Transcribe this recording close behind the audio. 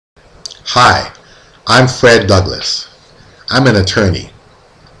Hi, I'm Fred Douglas. I'm an attorney.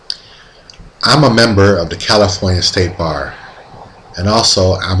 I'm a member of the California State Bar, and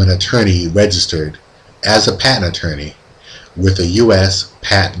also I'm an attorney registered as a patent attorney with the U.S.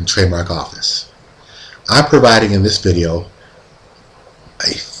 Patent and Trademark Office. I'm providing in this video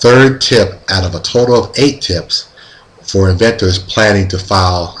a third tip out of a total of 8 tips for inventors planning to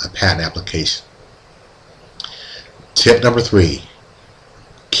file a patent application. Tip number 3.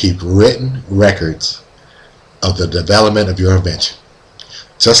 Keep written records of the development of your invention.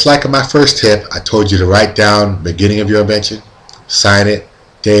 Just like in my first tip, I told you to write down the beginning of your invention, sign it,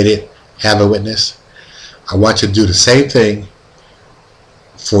 date it, have a witness. I want you to do the same thing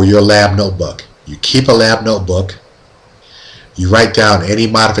for your lab notebook. You keep a lab notebook. You write down any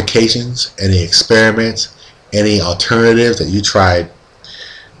modifications, any experiments, any alternatives that you tried,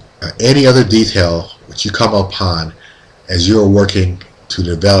 any other detail which you come upon as you are working to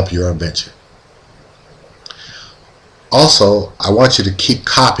develop your invention. Also, I want you to keep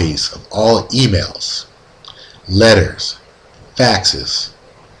copies of all emails, letters, faxes,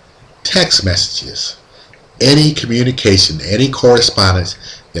 text messages, any communication, any correspondence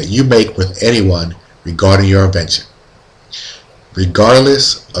that you make with anyone regarding your invention.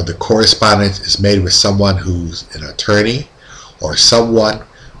 Regardless of the correspondence is made with someone who's an attorney or someone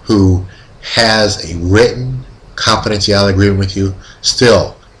who has a written confidentiality agreement with you,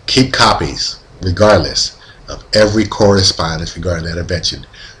 still keep copies regardless of every correspondence regarding that invention.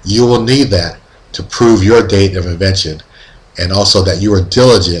 You will need that to prove your date of invention, and also that you are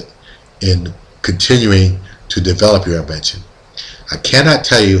diligent in continuing to develop your invention. I cannot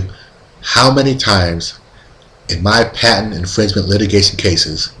tell you how many times in my patent infringement litigation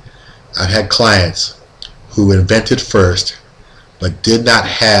cases I've had clients who invented first but did not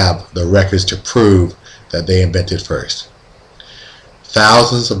have the records to prove that they invented first.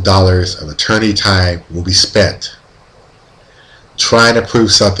 Thousands of dollars of attorney time will be spent trying to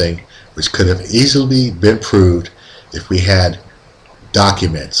prove something which could have easily been proved if we had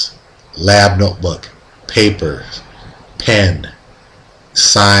documents, lab notebook, papers, pen,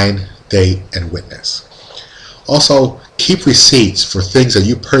 sign, date, and witness. Also, keep receipts for things that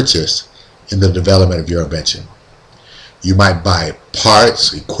you purchased in the development of your invention. You might buy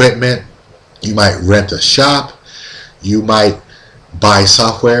parts, equipment, you might rent a shop, you might buy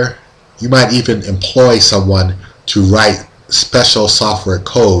software, you might even employ someone to write special software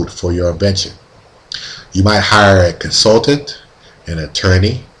code for your invention. You might hire a consultant, an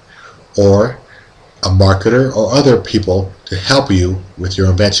attorney, or a marketer or other people to help you with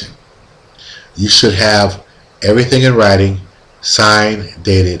your invention. You should have everything in writing, signed,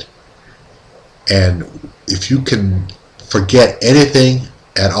 dated, and if you can forget anything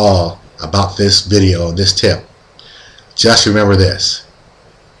at all about this video and this tip, just remember this: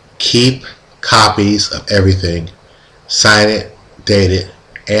 keep copies of everything, sign it, date it,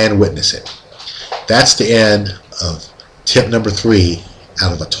 and witness it. That's the end of tip number 3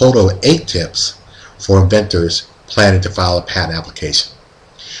 out of a total of 8 tips for inventors planning to file a patent application.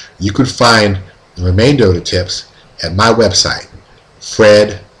 You could find the remainder of the tips at my website,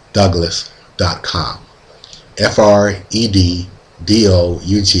 freddouglas.com.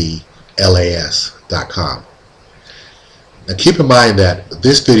 freddouglas.com. Now keep in mind that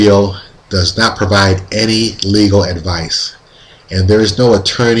this video does not provide any legal advice, and there is no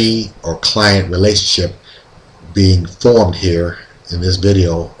attorney or client relationship being formed here in this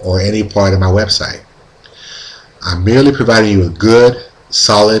video or any part of my website. I'm merely providing you with good,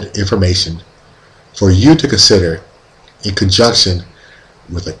 solid information for you to consider in conjunction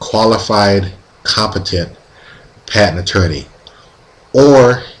with a qualified, competent patent attorney,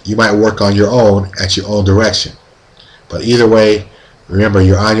 or you might work on your own at your own direction. But either way, remember,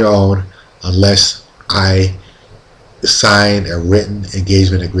 you're on your own unless I sign a written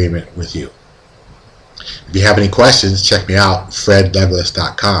engagement agreement with you. If you have any questions, check me out,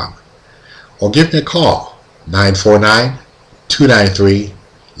 freddouglas.com, or give me a call,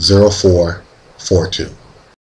 949-293-0442.